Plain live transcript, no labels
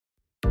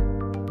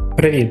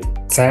Привіт!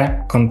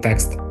 Це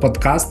 «Контекст» –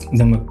 подкаст,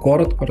 де ми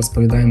коротко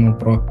розповідаємо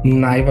про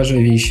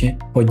найважливіші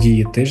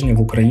події тижня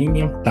в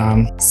Україні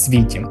та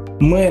світі.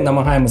 Ми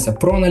намагаємося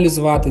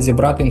проаналізувати,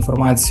 зібрати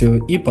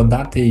інформацію і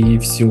подати її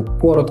всю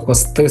коротко,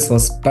 стисло,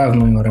 з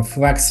певною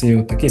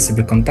рефлексією, такий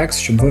собі контекст,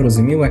 щоб ви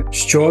розуміли,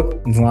 що,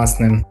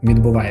 власне,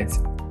 відбувається.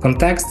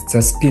 «Контекст» –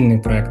 це спільний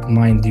проект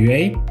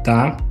Mind.UA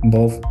та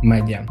BOV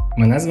Media.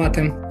 Мене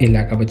звати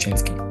Ілля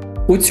Кабачинський.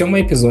 У цьому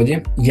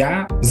епізоді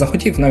я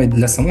захотів навіть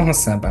для самого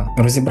себе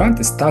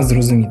розібратись та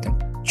зрозуміти,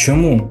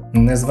 чому,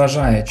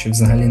 незважаючи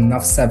взагалі на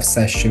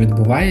все, що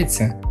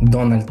відбувається,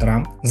 Дональд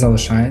Трамп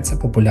залишається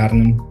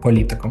популярним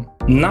політиком.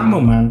 На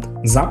момент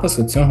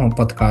запису цього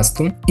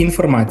подкасту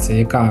інформація,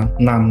 яка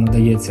нам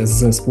надається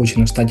з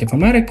Сполучених Штатів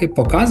Америки,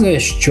 показує,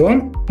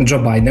 що Джо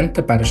Байден,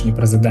 теперішній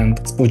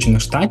президент Сполучених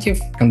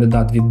Штатів,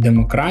 кандидат від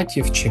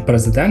демократів чи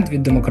президент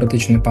від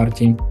демократичної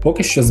партії,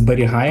 поки що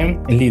зберігає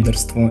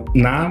лідерство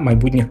на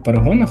майбутніх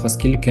перегонах,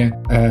 оскільки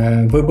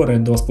вибори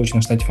до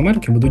Сполучених Штатів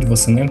Америки будуть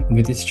восени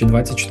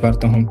 2024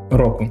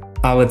 року.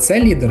 Але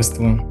це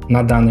лідерство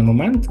на даний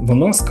момент,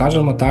 воно,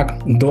 скажімо так,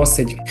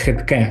 досить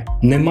хитке.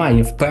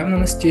 Немає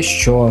впевненості,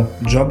 що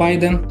Джо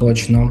Байден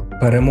точно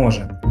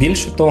переможе.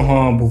 Більше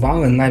того,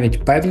 бували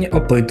навіть певні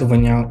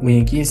опитування у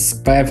якісь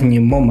певні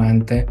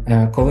моменти,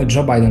 коли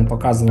Джо Байден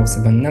показував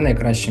себе не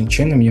найкращим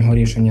чином, його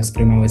рішення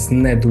сприймались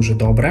не дуже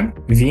добре.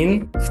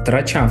 Він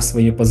втрачав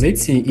свої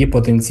позиції і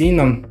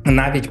потенційно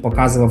навіть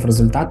показував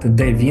результати,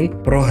 де він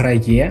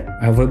програє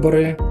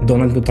вибори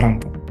Дональду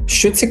Трампу.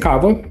 Що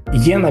цікаво,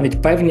 є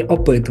навіть певні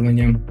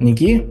опитування,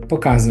 які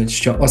показують,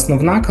 що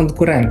основна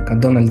конкурентка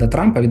Дональда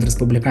Трампа від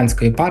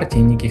республіканської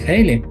партії Нікі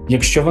Хейлі,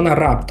 якщо вона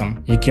раптом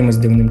якимось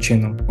дивним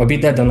чином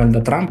обійде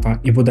Дональда Трампа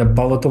і буде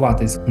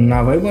балотуватись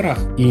на виборах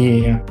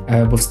і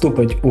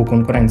вступить у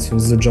конкуренцію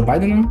з Джо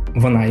Байденом,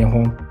 вона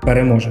його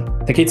переможе.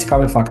 Такий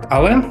цікавий факт.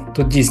 Але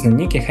тут дійсно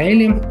Нікі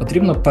Хейлі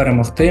потрібно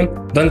перемогти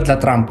Дональда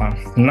Трампа.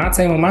 На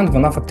цей момент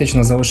вона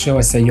фактично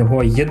залишилася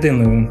його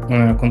єдиною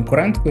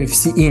конкуренткою.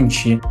 Всі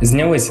інші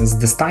знялися з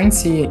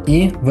дистанції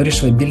і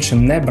вирішили більше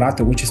не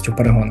брати участь у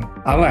перегонах.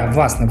 Але,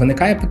 власне,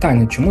 виникає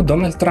питання, чому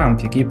Дональд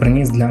Трамп, який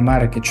приніс для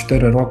Америки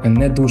 4 роки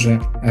не дуже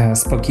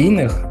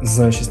спокійних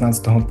з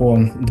 16 по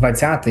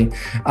 20,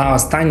 а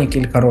останні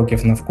кілька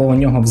років навколо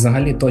нього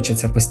взагалі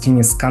точаться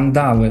постійні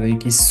скандали,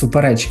 якісь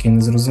суперечки,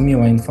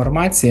 незрозуміла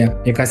інформація,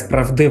 якась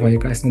правдива,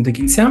 якась не до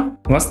кінця.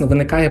 Власне,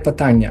 виникає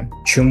питання,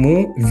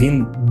 чому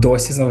він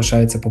досі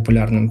залишається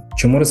популярним?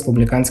 Чому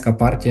республіканська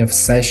партія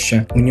все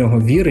ще у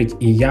нього вірить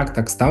і як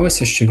так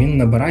сталося, що він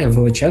набирає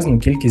величезну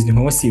кількість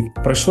голосів?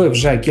 Пройшли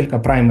вже кілька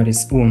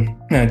праймеріз у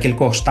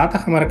кількох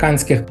штатах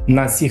американських.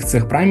 На всіх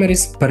цих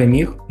праймеріз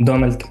переміг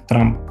Дональд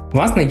Трамп.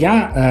 Власне,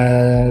 я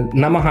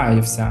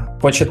намагаюся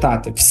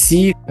почитати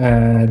всі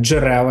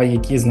джерела,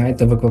 які,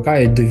 знаєте,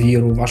 викликають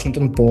довіру.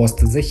 Washington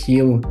Post, The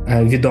Hill,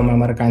 відоме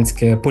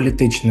американське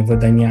політичне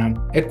видання,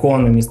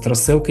 Economist,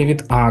 розсилки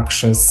від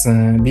Axios,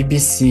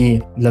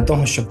 BBC, для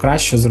того, щоб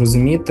краще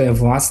зрозуміти,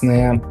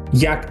 власне,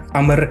 як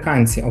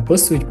американці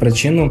описують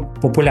причину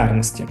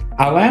популярності.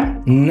 Але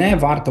не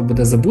варто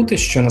буде забути,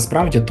 що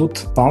насправді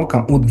тут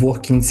палка у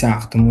двох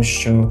кінцях, тому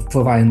що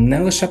впливає не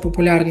лише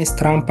популярність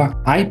Трампа,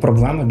 а й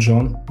проблема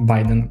Джо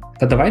Байдена.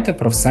 Та давайте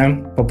про все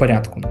по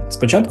порядку.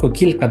 Спочатку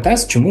кілька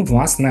тез, чому,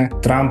 власне,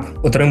 Трамп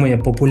отримує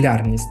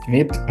популярність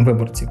від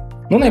виборців.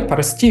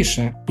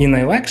 Найпростіше і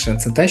найлегше –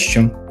 це те,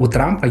 що у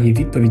Трампа є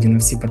відповіді на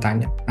всі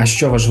питання. А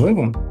що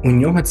важливо, у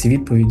нього ці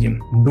відповіді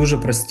дуже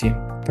прості.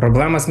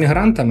 Проблема з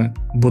мігрантами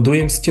 –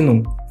 будуємо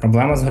стіну.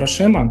 Проблема з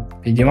грошима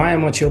 –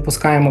 підіймаємо чи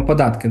опускаємо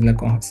податки для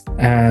когось.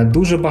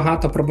 Дуже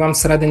багато проблем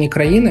всередині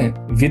країни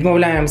 –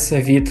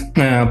 відмовляємося від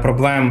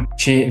проблем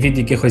чи від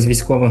якихось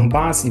військових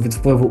баз і від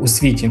впливу у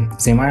світі.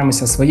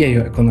 Займаємося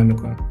своєю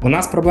економікою. У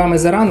нас проблеми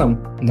з Іраном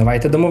 –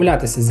 давайте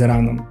домовлятися з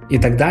Іраном. І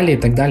так далі, і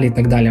так далі, і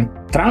так далі.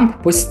 Трамп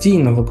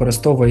постійно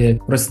використовує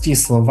прості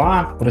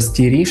слова,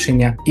 прості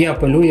рішення і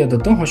апелює до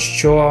того,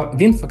 що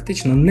він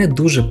фактично не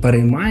дуже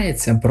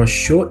переймається, про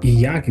що і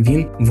як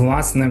він,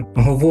 власне,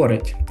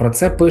 говорить. Про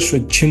це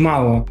пишуть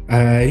чимало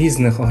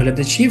різних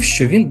оглядачів,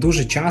 що він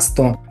дуже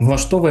часто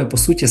влаштовує, по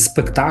суті,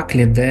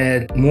 спектаклі,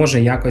 де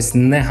може якось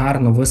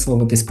негарно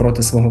висловитись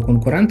проти свого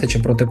конкурента чи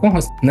проти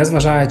когось,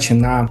 незважаючи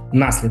на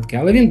наслідки.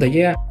 Але він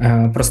дає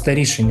просте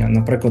рішення.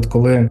 Наприклад,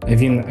 коли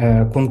він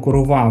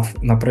конкурував,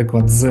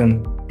 наприклад, з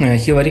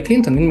Хіларі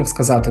Клінтон, він міг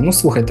сказати,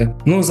 слухайте,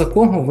 за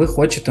кого ви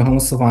хочете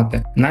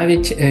голосувати?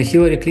 Навіть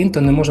Хіларі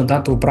Клінтон не може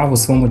дати управу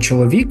своєму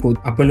чоловіку,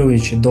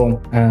 апелюючи до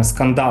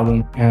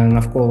скандалу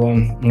навколо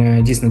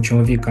дійсно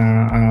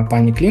чоловіка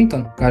пані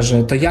Клінтон.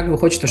 Каже, то як ви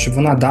хочете, щоб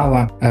вона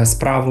дала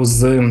справу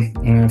з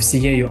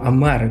всією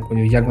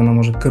Америкою? Як вона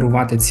може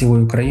керувати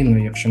цілою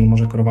країною, якщо не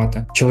може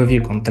керувати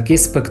чоловіком? Такий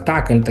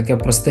спектакль, таке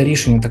просте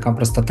рішення, така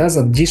проста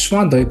теза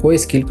дійшла до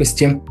якоїсь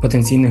кількості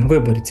потенційних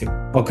виборців.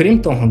 Окрім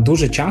того,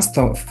 дуже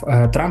часто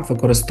Трамп Трамп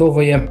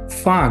використовує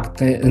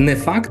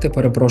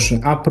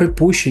а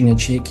припущення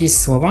чи якісь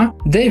слова,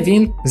 де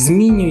він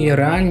змінює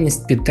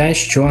реальність під те,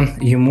 що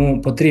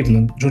йому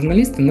потрібно.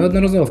 Журналісти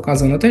неодноразово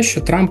вказували на те,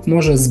 що Трамп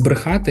може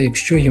збрехати,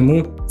 якщо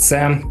йому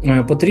це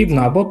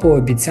потрібно, або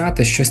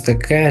пообіцяти щось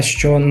таке,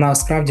 що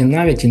насправді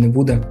навіть і не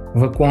буде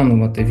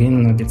виконувати.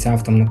 Він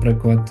обіцяв там,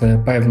 наприклад,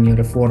 певні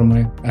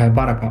реформи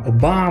Барака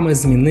Обами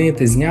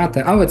змінити,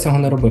 зняти, але цього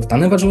не робив. Та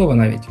неважливо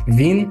навіть.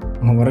 Він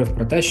говорив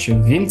про те, що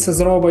він це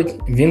зробить,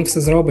 він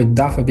все зробить,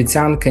 дав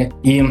обіцянки,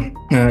 і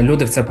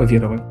люди в це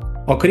повірили.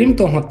 Окрім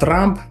того,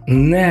 Трамп,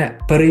 не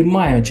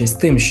переймаючись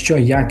тим,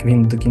 як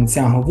він до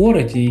кінця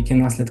говорить і які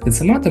наслідки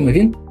це матиме,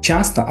 він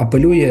часто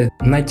апелює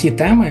на ті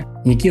теми,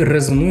 які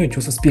резонують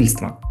у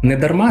суспільства.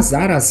 Недарма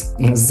зараз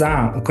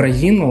за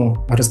Україну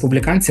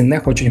республіканці не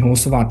хочуть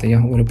голосувати. Я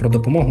говорю про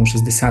допомогу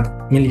 60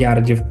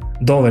 мільярдів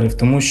доларів,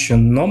 тому що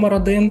номер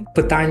один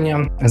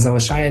питання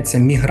залишається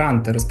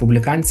мігранти.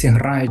 Республіканці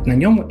грають на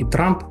ньому, і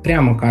Трамп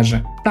прямо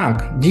каже: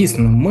 так,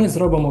 дійсно, ми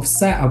зробимо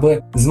все,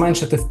 аби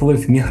зменшити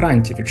вплив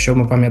мігрантів. Якщо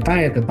ви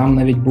пам'ятаєте, там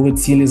навіть були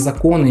цілі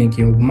закони,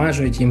 які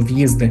обмежують їм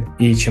в'їзди.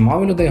 І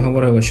чимало людей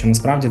говорило, що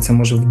насправді це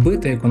може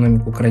вбити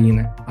економіку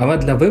країни. Але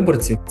для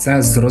виборців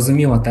це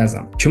зрозуміла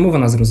теза. Чому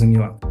вона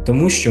зрозуміла?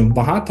 Тому що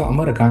багато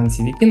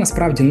американців, які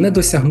насправді не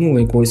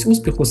досягнули якогось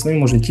успіху у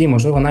своєму житті,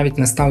 можливо, навіть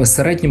не стали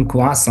середнім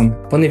класом,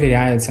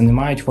 поневіряються, не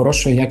мають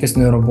хорошої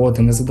якісної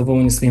роботи, не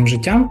задоволені своїм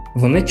життям,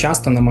 вони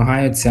часто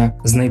намагаються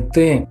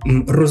знайти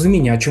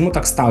розуміння, чому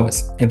так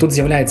сталося. І тут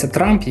з'являється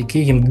Трамп,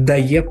 який їм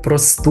дає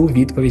просту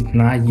відповідь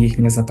на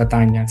їхнє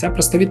запитання. Ця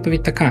проста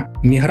відповідь така: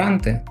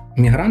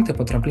 мігранти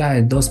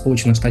потрапляють до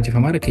Сполучених Штатів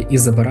Америки і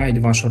забирають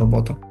вашу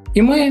роботу.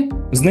 І ми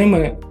з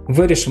ними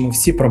вирішимо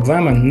всі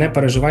проблеми, не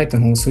переживайте,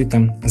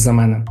 голосуйте за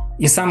мене.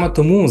 І саме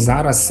тому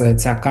зараз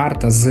ця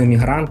карта з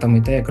мігрантами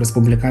і те, як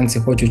республіканці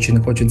хочуть чи не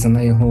хочуть за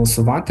неї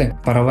голосувати,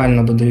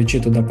 паралельно додаючи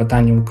туди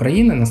питання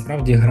України,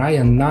 насправді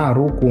грає на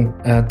руку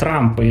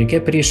Трампу. Яке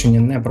б рішення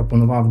не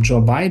пропонував Джо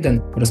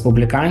Байден,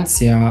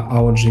 республіканці,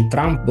 а отже і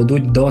Трамп,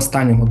 будуть до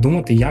останнього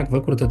думати, як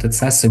викрутити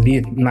це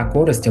собі на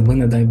користь, аби,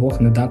 не дай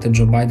Бог, не дати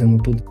Джо Байдену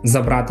тут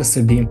забрати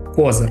собі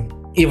козир.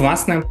 І,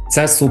 власне,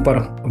 це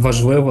супер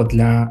важливо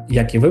для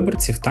як і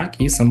виборців, так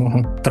і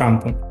самого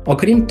Трампу.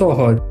 Окрім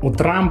того, у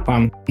Трампа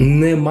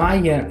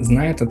немає,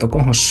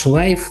 такого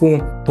шлейфу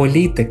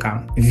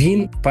політика.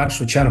 Він, в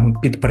першу чергу,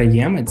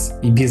 підприємець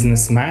і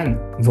бізнесмен,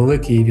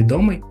 великий і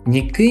відомий,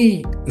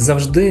 який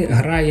завжди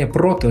грає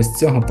проти ось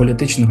цього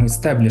політичного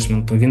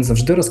істеблішменту. Він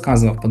завжди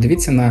розказував: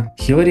 подивіться на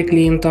Хіларі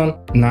Клінтон,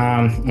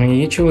 на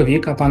її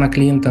чоловіка, пана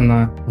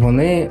Клінтона.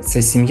 Вони –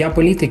 це сім'я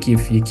політиків,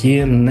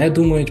 які не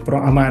думають про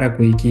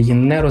Америку, які її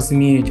не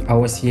розуміють. А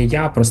ось є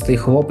я, простий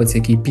хлопець,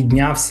 який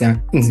піднявся.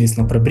 Він,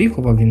 звісно,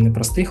 прибріхував, він не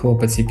простий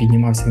хлопець, і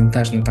піднімався він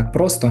теж не так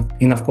просто.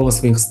 І навколо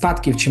своїх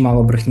статків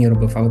чимало брехні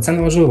робив. Але це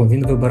не важливо,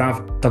 він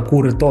вибирав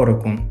таку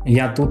риторику.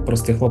 Я тут,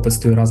 простий хлопець,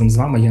 стою разом з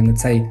вами, я не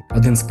цей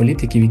один з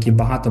політиків, які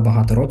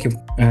багато-багато років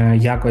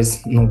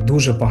якось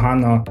дуже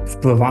погано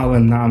впливали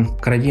на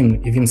країну.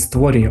 І він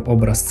створює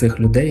образ цих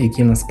людей,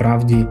 які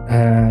насправді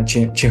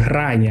чи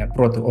грає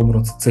проти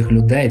образу цих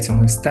людей,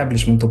 цього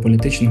істеблішменту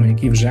політичного,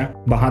 який вже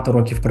багато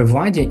років при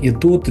владі. І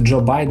тут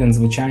Джо Байден,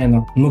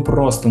 звичайно,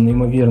 просто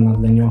неймовірна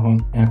для нього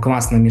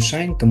класна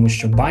мішень, тому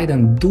що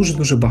Байден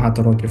дуже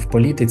багато років в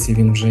політиці,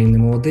 він вже і не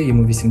молодий,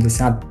 йому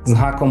 80 з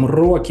гаком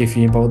років,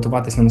 і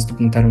балотуватись на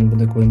наступний термін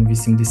буде, коли йому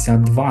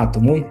 82.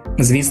 Тому,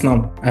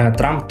 звісно,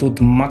 Трамп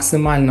тут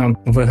максимально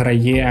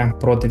виграє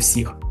проти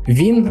всіх.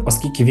 Він,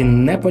 оскільки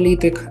він не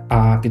політик,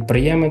 а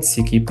підприємець,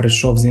 який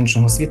прийшов з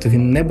іншого світу,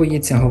 він не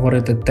боїться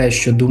говорити те,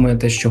 що думає,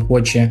 те, що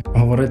хоче,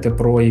 говорити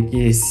про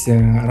якийсь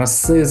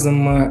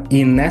расизм,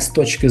 і не з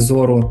точки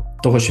зору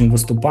того, що він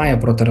виступає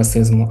проти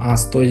расизму, а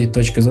з тої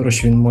точки зору,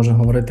 що він може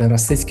говорити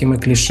расистськими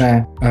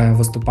кліше,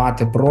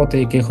 виступати проти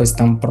якихось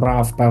там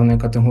прав певної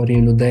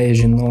категорії людей,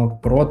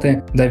 жінок,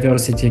 проти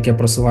diversity, яке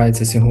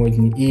просувається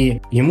сьогодні. І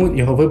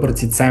його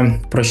виборці це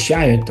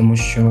прощають, тому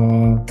що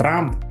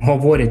Трамп,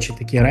 говорячи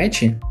такі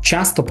речі,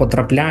 часто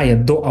потрапляє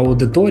до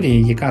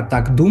аудиторії, яка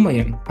так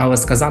думає, але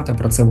сказати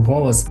про це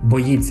вголос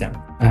боїться.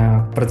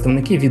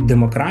 Представники від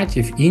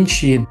демократів,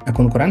 інші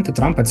конкуренти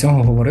Трампа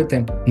цього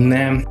говорити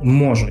не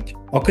можуть.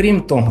 Окрім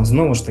того,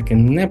 знову ж таки,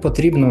 не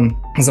потрібно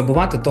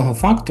забувати того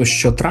факту,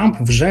 що Трамп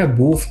вже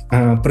був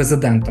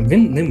президентом.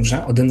 Він ним вже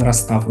один раз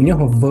став. У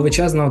нього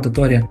величезна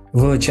аудиторія,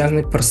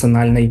 величезний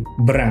персональний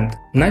бренд.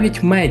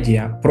 Навіть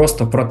медіа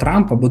просто про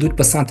Трампа будуть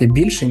писати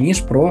більше,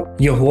 ніж про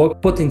його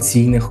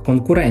потенційних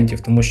конкурентів,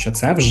 тому що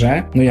це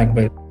вже,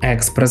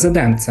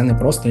 екс-президент. Це не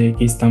просто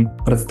якийсь там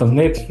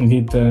представник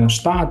від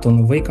штату,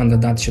 новий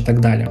кандидат чи так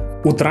далі.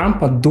 У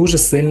Трампа дуже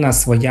сильна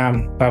своя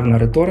певна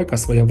риторика,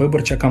 своя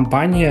виборча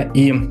кампанія,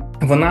 і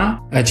вона,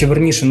 чи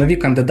верніше нові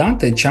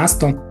кандидати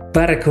часто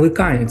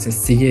перекликаються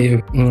з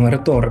цією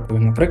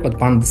риторикою. Наприклад,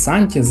 пан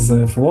Десантіс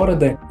з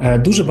Флориди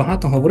дуже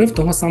багато говорив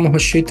того самого,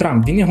 що й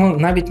Трамп. Він його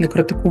навіть не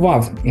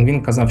критикував.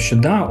 Він казав,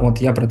 що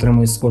от я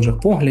притримуюсь схожих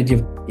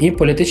поглядів. І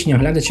політичні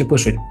оглядачі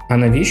пишуть, а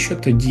навіщо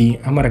тоді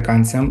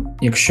американцям,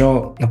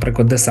 якщо,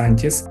 наприклад,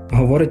 Десантіс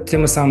говорить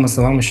тими самими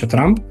словами, що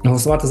Трамп,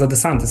 голосувати за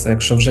Десантіса,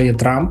 якщо вже є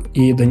Трамп,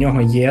 і до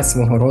нього є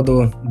свого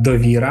роду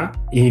довіра,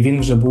 і він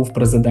вже був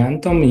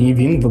президентом, і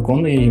він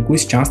виконує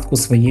якусь частку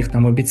своїх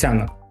там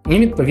обіцянок. І,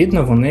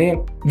 відповідно, вони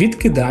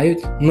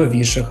відкидають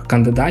новіших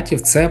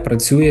кандидатів, це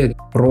працює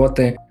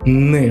проти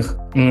них.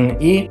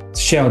 І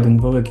ще один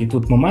великий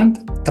тут момент.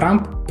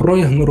 Трамп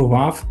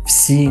проігнорував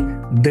всі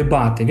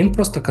дебати. Він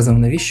просто казав,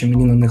 навіщо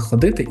мені на них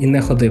ходити, і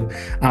не ходив.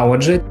 А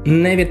отже,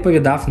 не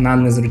відповідав на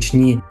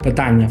незручні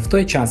питання. В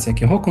той час,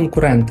 як його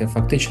конкуренти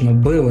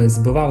фактично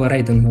збивали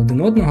рейтинги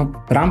один одного,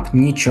 Трамп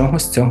нічого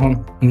з цього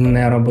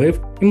не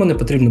робив. Йому не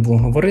потрібно було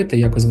говорити,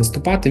 якось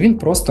виступати. Він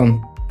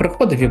просто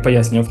приходив і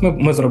пояснював,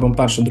 ми зробимо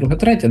перше, друге,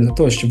 третє, для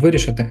того, щоб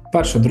вирішити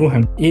перше,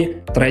 друге і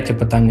третє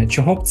питання.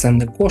 Чого б це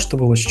не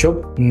коштувало,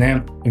 щоб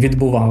не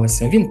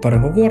відбувалося. Він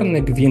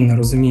переговорник, він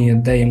розуміє,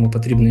 де йому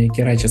потрібно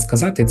які речі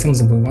сказати, і цим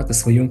завоювати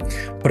свою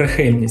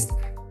прихильність.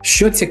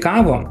 Що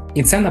цікаво,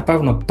 і це,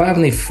 напевно,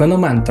 певний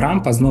феномен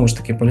Трампа, знову ж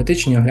таки,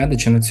 політичні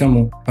оглядачі на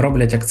цьому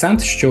роблять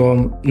акцент,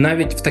 що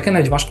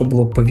навіть важко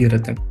було б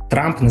повірити.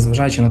 Трамп,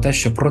 незважаючи на те,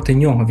 що проти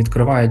нього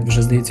відкривають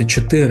вже, здається,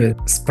 4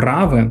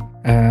 справи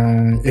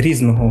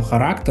різного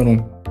характеру,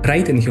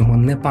 рейтинг його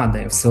не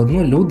падає. Все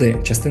одно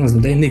частина з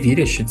людей не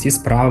вірять, що ці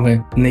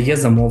справи не є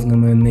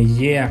замовними, не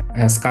є,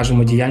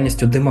 скажімо,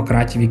 діяльністю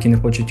демократів, які не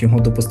хочуть його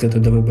допустити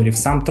до виборів.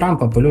 Сам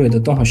Трамп апелює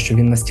до того, що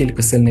він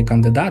настільки сильний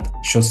кандидат,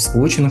 що в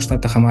Сполучених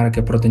Штатах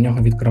Америки проти нього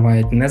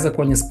відкривають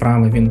незаконні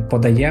справи, він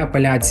подає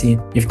апеляції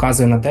і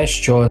вказує на те,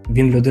 що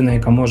він людина,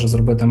 яка може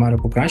зробити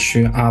Америку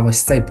кращою, а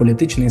ось цей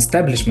політичний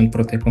істеблішмент,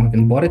 проти якого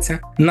він бореться,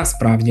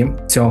 насправді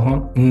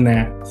цього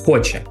не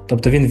хоче.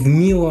 Тобто він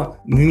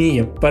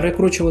вміє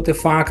перекручувати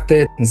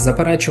факти,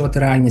 заперечувати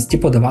реальність і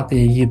подавати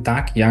її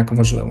так, як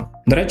важливо.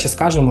 До речі,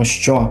 скажемо,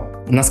 що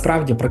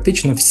насправді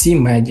практично всі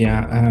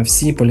медіа,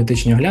 всі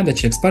політичні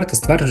оглядачі, експерти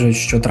стверджують,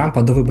 що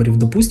Трампа до виборів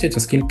допустять,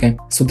 оскільки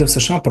суди в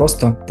США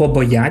просто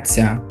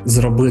побояться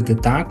зробити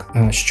так,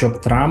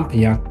 щоб Трамп,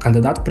 як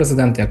кандидат в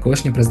президенти, як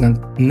колишній президент,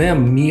 не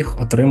міг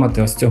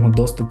отримати ось цього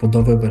доступу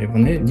до виборів.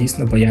 Вони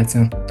дійсно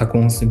бояться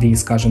такого собі,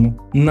 скажімо,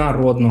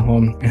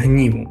 народного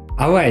гніву.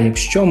 Але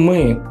якщо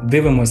ми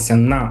дивимося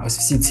на ось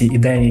всі ці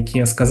ідеї, які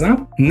я сказав,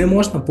 не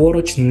можна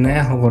поруч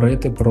не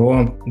говорити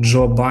про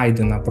Джо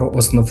Байдена, про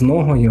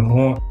основного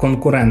його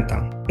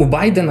конкурента. У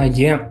Байдена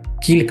є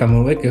кілька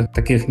великих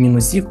таких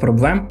мінусів,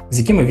 проблем, з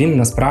якими він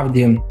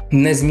насправді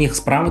не зміг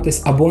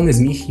справитись або не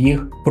зміг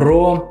їх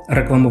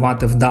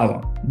прорекламувати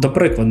вдало. До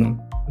прикладу,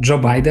 Джо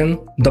Байден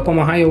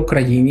допомагає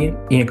Україні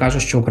і каже,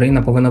 що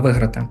Україна повинна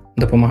виграти.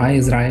 Допомагає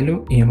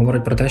Ізраїлю і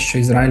говорить про те, що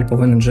Ізраїль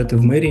повинен жити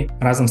в мирі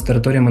разом з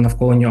територіями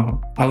навколо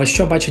нього. Але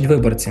що бачать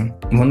виборці?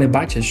 Вони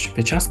бачать, що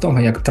під час того,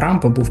 як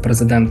Трамп був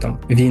президентом,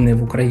 війни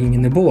в Україні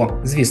не було.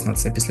 Звісно,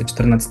 це після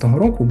 2014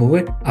 року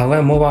були,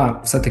 але мова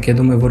все-таки, я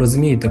думаю, ви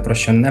розумієте, про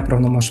що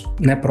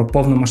не про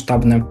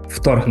повномасштабне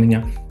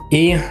вторгнення.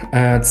 І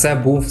це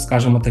був,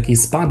 скажімо, такий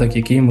спадок,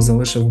 який йому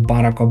залишив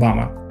Барак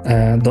Обама.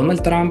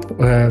 Дональд Трамп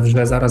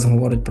вже зараз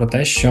говорить про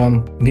те,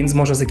 що він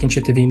зможе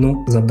закінчити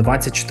війну за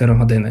 24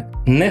 години.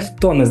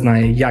 Ніхто не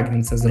знає, як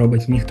він це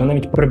зробить, ніхто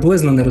навіть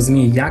приблизно не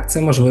розуміє, як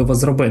це можливо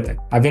зробити.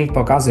 А він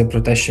показує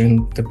про те, що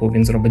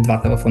він зробить 2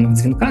 телефонних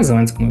дзвінка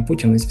Зеленському і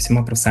Путіну і з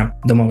всіма про все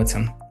домовиться.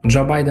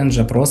 Джо Байден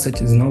же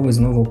просить знову і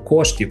знову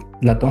коштів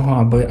для того,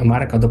 аби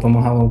Америка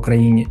допомагала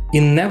Україні.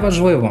 І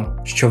неважливо,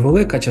 що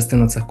велика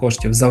частина цих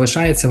коштів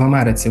залишається в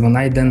Америці.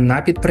 Вона йде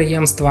на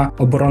підприємства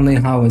оборонної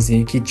галузі,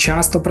 які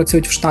часто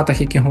працюють в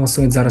Штатах, які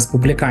голосують за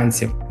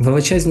республіканців.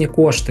 Величезні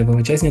кошти,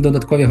 величезні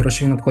додаткові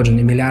грошові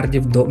надходження,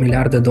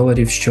 мільярди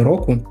доларів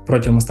щороку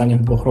протягом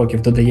останніх 2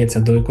 років додається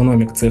до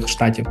економік цих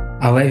штатів.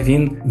 Але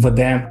він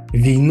веде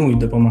війну і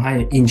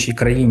допомагає іншій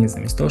країні,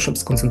 замість того, щоб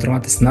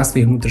сконцентруватися на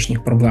своїх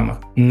внутрішніх проблемах.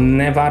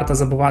 Не варто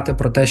забувати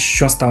про те,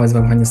 що сталося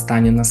в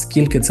Афганістані,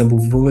 наскільки це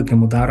був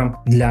великим ударом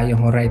для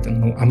його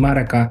рейтингу.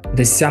 Америка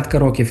десятки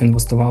років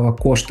інвестувала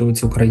кошти у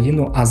цю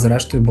країну, а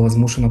зрештою була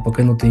змушена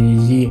покинути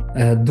її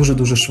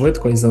дуже-дуже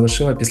швидко і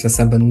залишила після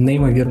себе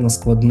неймовірно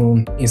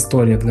складну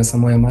історію. Для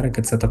самої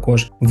Америки це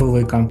також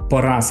велика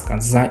поразка.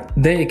 За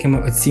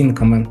деякими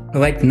оцінками,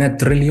 ледь не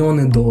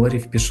трильйони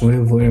доларів пішли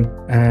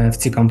в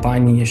ці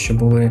кампанії, що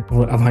були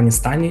в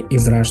Афганістані, і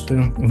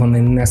зрештою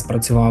вони не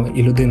спрацювали.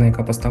 І людина,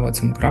 яка поставила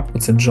цьому крапку,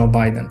 це Джо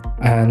Байден.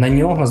 На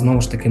нього,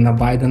 знову ж таки, на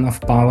Байдена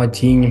впала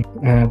тінь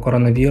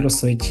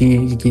коронавірусу, і ті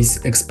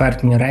якісь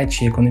експертні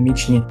речі,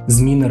 економічні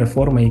зміни,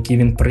 реформи, які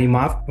він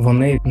приймав,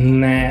 вони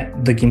не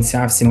до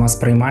кінця всіма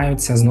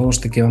сприймаються. Знову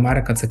ж таки,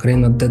 Америка – це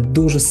країна, де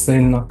дуже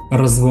сильно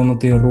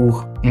розвинутий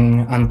рух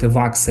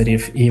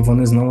антиваксерів, і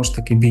вони знову ж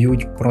таки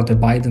б'ють проти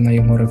Байдена,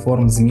 його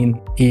реформ, змін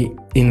і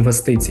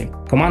інвестицій.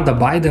 Команда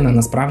Байдена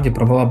насправді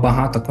провела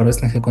багато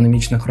корисних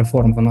економічних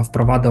реформ. Вона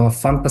впровадила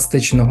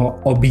фантастичного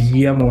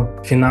об'єму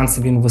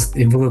фінансові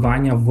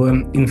вливання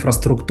в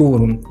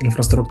інфраструктуру.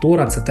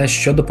 Інфраструктура – це те,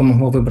 що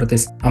допомогло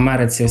вибратись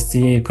Америці з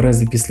цієї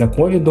кризи після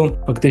ковіду.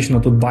 Фактично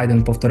тут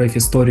Байден повторив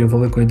історію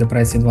Великої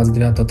депресії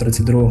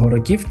 29-32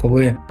 років,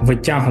 коли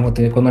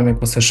витягувати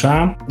економіку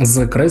США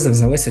з кризи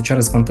взялися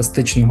через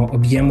фантастичного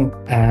об'єму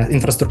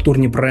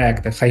інфраструктурні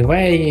проекти,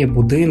 хайвеї,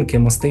 будинки,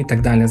 мости і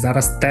так далі.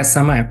 Зараз те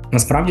саме.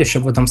 Насправді,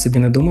 щоб ви там собі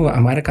не думали,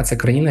 Америка – це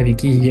країна, в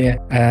якій є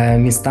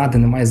міста, де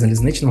немає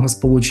залізничного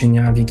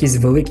сполучення, в якісь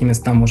великі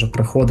міста може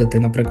приходити,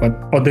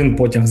 наприклад, один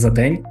потяг за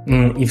день,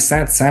 і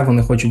все це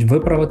вони хочуть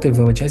виправити,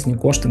 величезні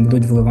кошти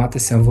будуть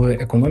вливатися в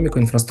економіку,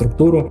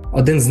 інфраструктуру.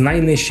 Один з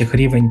найнижчих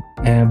рівень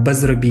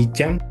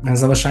безробіття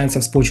залишається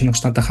в Сполучених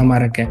Штатах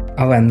Америки,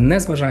 але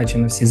незважаючи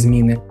на всі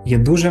зміни, є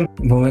дуже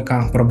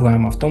велика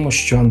проблема в тому,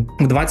 що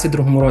в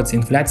 22-му році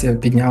інфляція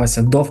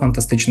піднялася до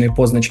фантастичної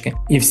позначки,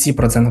 і всі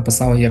про це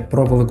написали як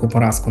про велику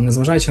поразку.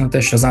 Незважаючи на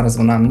те, що зараз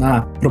вона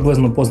на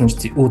приблизно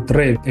позначці у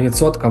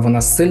 3%,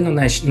 вона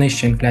сильно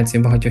нижча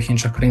інфляції багатьох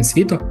інших країн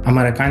світу,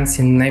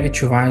 американці не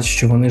відчувають,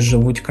 що вони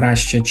живуть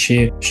краще,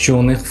 чи що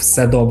у них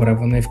все добре.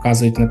 Вони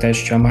вказують на те,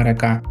 що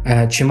Америка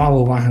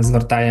чимало уваги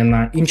звертає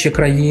на інші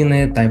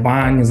країни,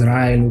 Тайвань,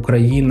 Ізраїль,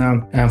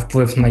 Україна,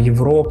 вплив на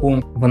Європу.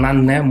 Вона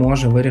не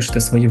може вирішити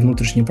свої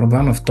внутрішні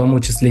проблеми, в тому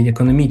числі й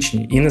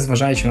економічні. І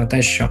незважаючи на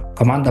те, що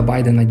команда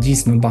Байдена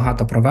дійсно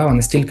багато провела,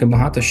 настільки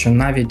багато, що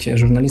навіть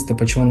журналісти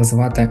почали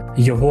називати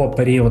його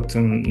період,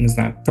 не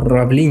знаю,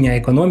 правління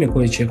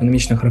економікою чи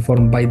економічних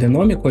реформ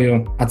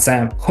байденомікою, а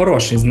це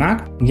хороший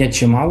знак. Є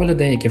чимало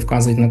людей, які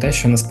вказують на те,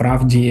 що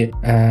насправді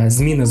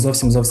зміни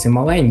зовсім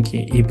маленькі,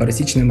 і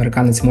пересічний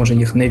американець може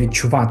їх не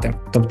відчувати.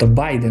 Тобто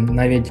Байден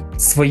навіть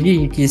свої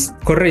якісь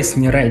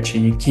корисні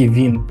речі, які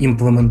він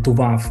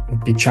імплементував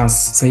під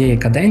час своєї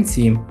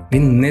каденції,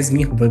 він не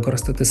зміг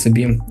використати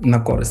собі на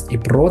користь. І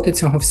проти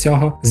цього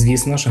всього,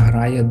 звісно ж,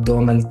 грає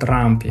Дональд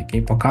Трамп,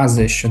 який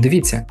показує, що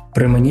дивіться,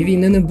 при мені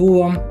війни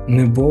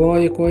не було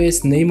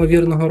якоїсь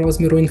неймовірного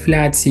розміру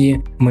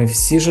інфляції, ми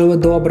всі жили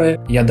добре,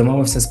 я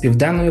домовився з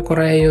Південною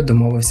Кореєю,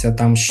 домовився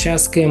там ще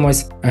з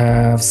кимось,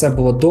 все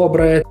було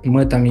добре,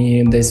 ми там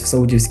і десь в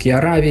Саудівській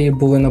Аравії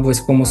були на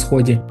Близькому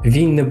Сході,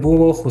 війн не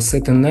було,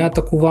 хусити не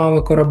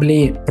атакували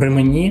кораблі, при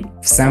мені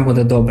все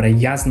буде добре,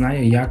 я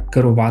знаю, як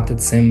керувати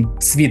цим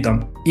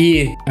світом.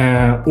 І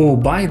у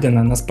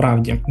Байдена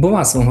насправді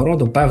була свого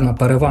роду певна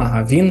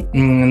перевага. Він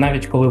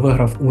навіть коли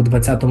виграв у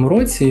 2020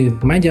 році,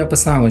 медіа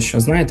писали, що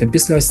знаєте,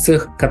 після ось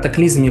цих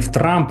катаклізмів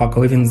Трампа,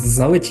 коли він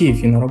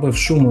залетів і наробив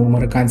шуму в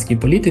американській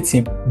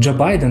політиці, Джо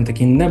Байден,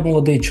 такий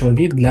немолодий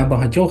чоловік, для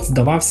багатьох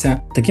здавався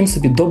таким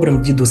собі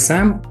добрим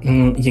дідусем,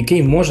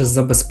 який може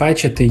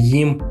забезпечити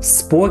їм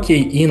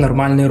спокій і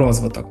нормальний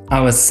розвиток.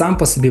 Але сам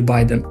по собі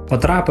Байден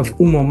потрапив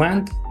у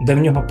момент, де в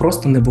нього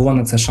просто не було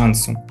на це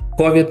шансу.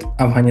 Ковід,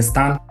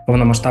 Афганістан,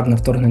 повномасштабне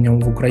вторгнення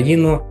в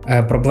Україну,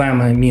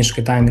 проблеми між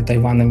Китаєм і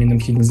Тайваном і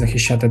необхідність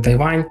захищати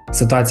Тайвань,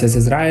 ситуація з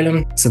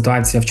Ізраїлем,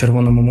 ситуація в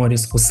Червоному морі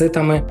з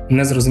хуситами,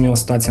 незрозуміла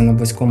ситуація на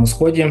Близькому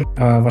Сході,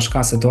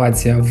 важка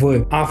ситуація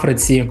в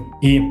Африці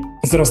і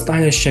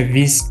зростаюча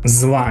вісь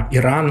зла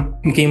Іран,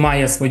 який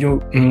має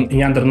свою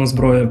ядерну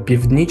зброю,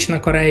 Північна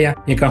Корея,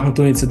 яка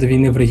готується до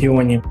війни в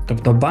регіоні.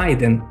 Тобто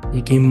Байден,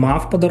 який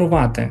мав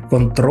подарувати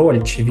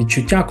контроль чи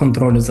відчуття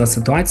контролю за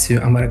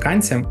ситуацією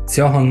американцям,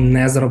 цього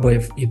не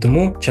зробив. І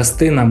тому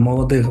частина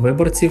молодих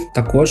виборців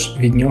також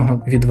від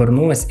нього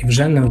відвернулась і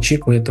вже не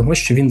очікує того,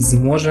 що він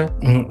зможе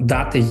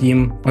дати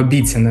їм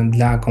обіцяне.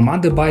 Для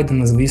команди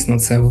Байдена, звісно,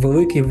 це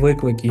великий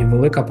виклик і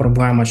велика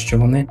проблема, що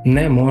вони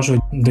не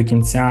можуть до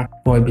кінця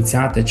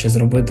пообіцяти чи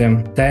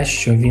зробити те,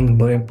 що він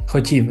би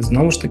хотів.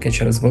 Знову ж таки,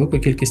 через велику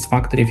кількість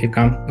факторів,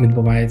 яка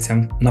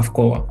відбувається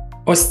навколо.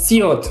 Ось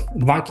ці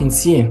два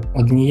кінці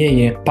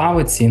однієї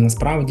палиці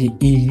насправді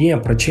і є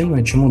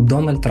причиною, чому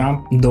Дональд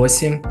Трамп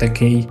досі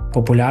такий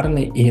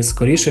популярний, і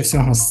скоріше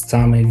всього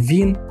саме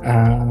він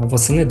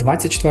восени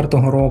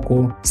 24-го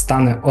року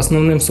стане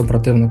основним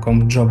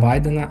супротивником Джо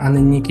Байдена, а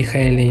не Нікі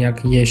Хейлі,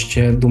 як є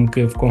ще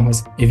думки в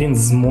когось, і він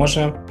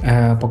зможе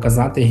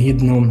показати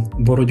гідну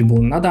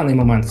боротьбу. На даний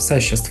момент все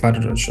ще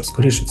стверджують, що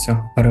скоріше всього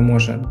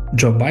переможе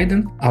Джо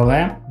Байден,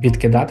 але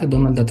відкидати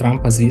Дональда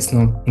Трампа,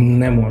 звісно,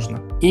 не можна.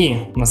 І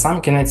на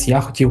сам кінець я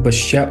хотів би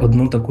ще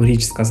одну таку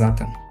річ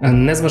сказати.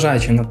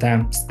 Незважаючи на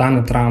те,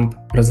 стане Трамп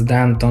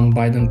президентом,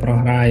 Байден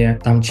програє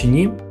там чи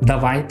ні,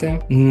 давайте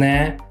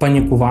не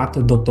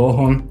панікувати до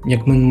того,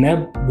 як ми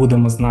не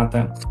будемо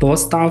знати, хто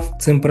став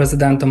цим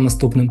президентом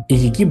наступним і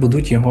які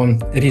будуть його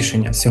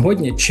рішення.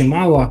 Сьогодні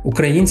чимало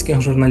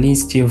українських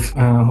журналістів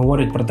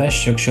говорять про те,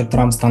 що якщо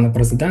Трамп стане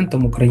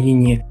президентом,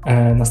 Україні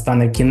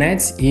настане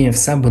кінець і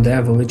все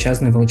буде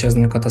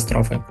величезною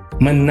катастрофою.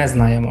 Ми не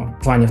знаємо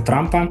планів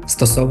Трампа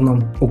стосовно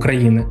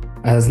України.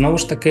 Знову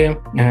ж таки,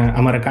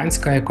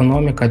 американська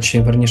економіка,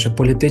 чи верніше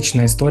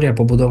політична історія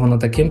побудована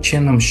таким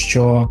чином,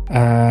 що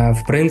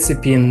в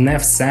принципі не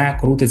все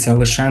крутиться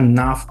лише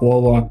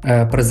навколо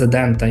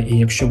президента. І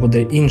якщо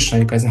буде інша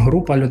якась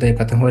група людей,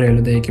 категорія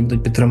людей, які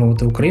будуть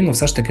підтримувати Україну,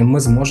 все ж таки ми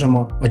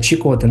зможемо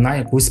очікувати на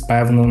якусь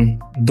певну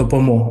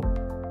допомогу.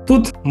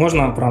 Тут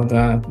можна,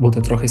 правда,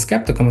 бути трохи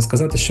скептиком і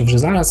сказати, що вже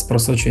зараз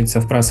просочується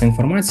в пресу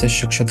інформація,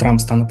 що якщо Трамп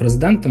стане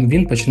президентом,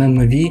 він почне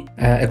нові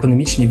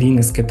економічні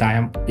війни з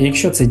Китаєм. І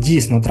якщо це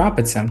дійсно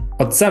трапиться,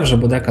 оце вже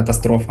буде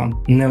катастрофа.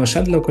 Не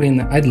лише для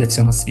України, а й для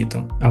цього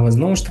світу. Але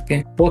знову ж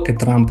таки, поки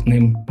Трамп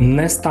ним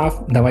не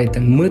став, давайте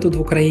ми тут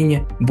в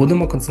Україні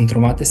будемо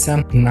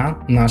концентруватися на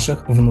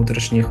наших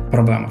внутрішніх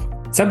проблемах.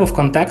 Це був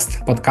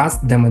 «Контекст» –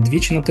 подкаст, де ми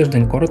двічі на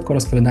тиждень коротко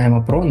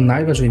розповідаємо про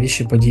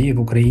найважливіші події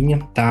в Україні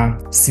та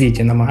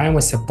світі.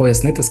 Намагаємося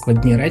пояснити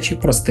складні речі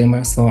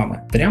простими словами.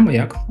 Прямо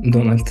як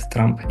Дональд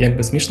Трамп. Як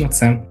би смішно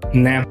це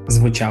не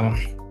звучало.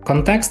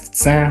 «Контекст» –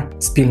 це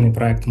спільний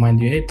проект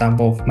Mind.UA та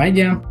BOV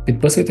Media.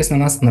 Підписуйтесь на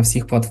нас на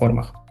всіх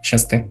платформах.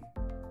 Щасти!